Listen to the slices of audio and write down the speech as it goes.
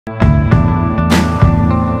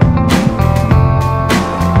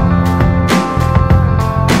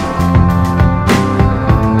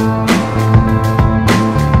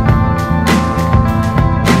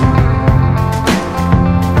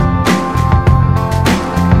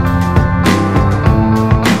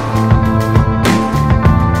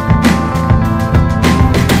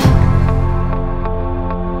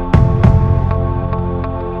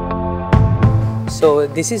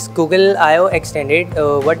This is Google I/O Extended.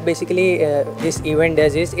 What basically this event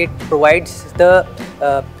does is it provides the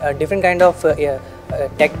different kind of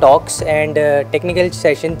tech talks and technical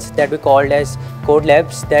sessions that we called as code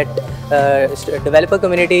labs that developer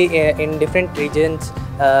community in different regions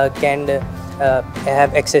can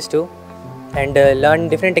have access to and learn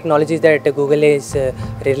different technologies that Google is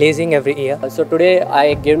releasing every year. So today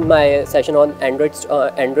I gave my session on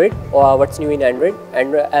Android or what's new in Android.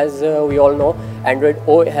 And as we all know, Android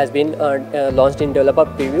O has been launched in developer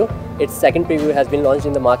preview. Its second preview has been launched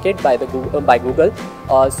in the market by Google.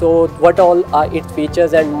 So what all are its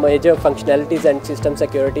features and major functionalities and system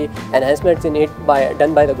security enhancements in it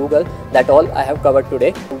done by the Google, that all I have covered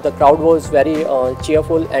today. The crowd was very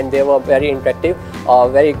cheerful and they were very interactive.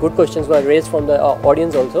 Very good questions were raised from the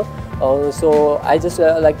audience also. So I just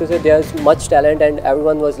like to say there's much talent and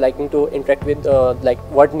everyone was liking to interact with like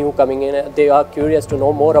what new coming in. They are curious to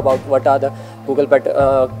know more about what are the Google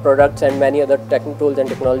products and many other tech tools and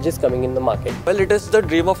technologies coming in the market. Well, it is the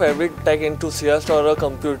dream of every tech enthusiast or a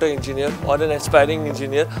computer engineer or an aspiring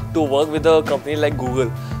engineer to work with a company like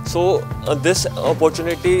Google. So this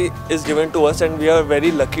opportunity is given to us and we are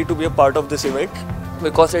very lucky to be a part of this event,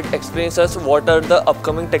 because it explains us what are the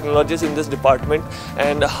upcoming technologies in this department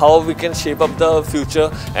and how we can shape up the future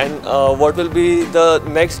and what will be the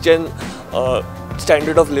next gen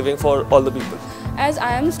standard of living for all the people. As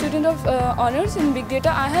I am a student of honors in big data,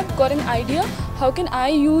 I have got an idea how can I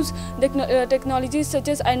use technologies such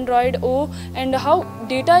as Android O and how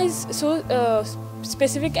data is so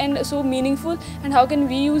specific and so meaningful, and how can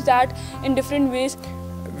we use that in different ways.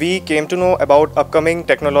 We came to know about upcoming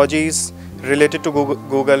technologies related to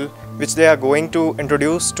Google, which they are going to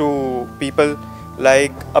introduce to people,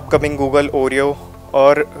 like upcoming Google Oreo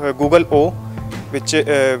or Google O, which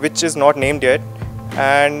is not named yet.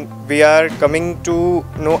 And we are coming to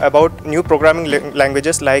know about new programming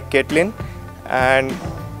languages like Kotlin and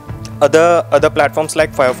other platforms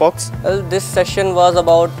like Firefox. Well, this session was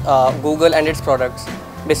about Google and its products.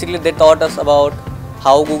 Basically, they taught us about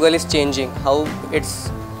how Google is changing, how it's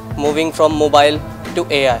moving from mobile to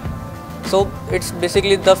AI. So it's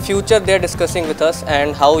basically the future they're discussing with us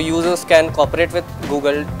and how users can cooperate with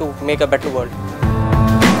Google to make a better world.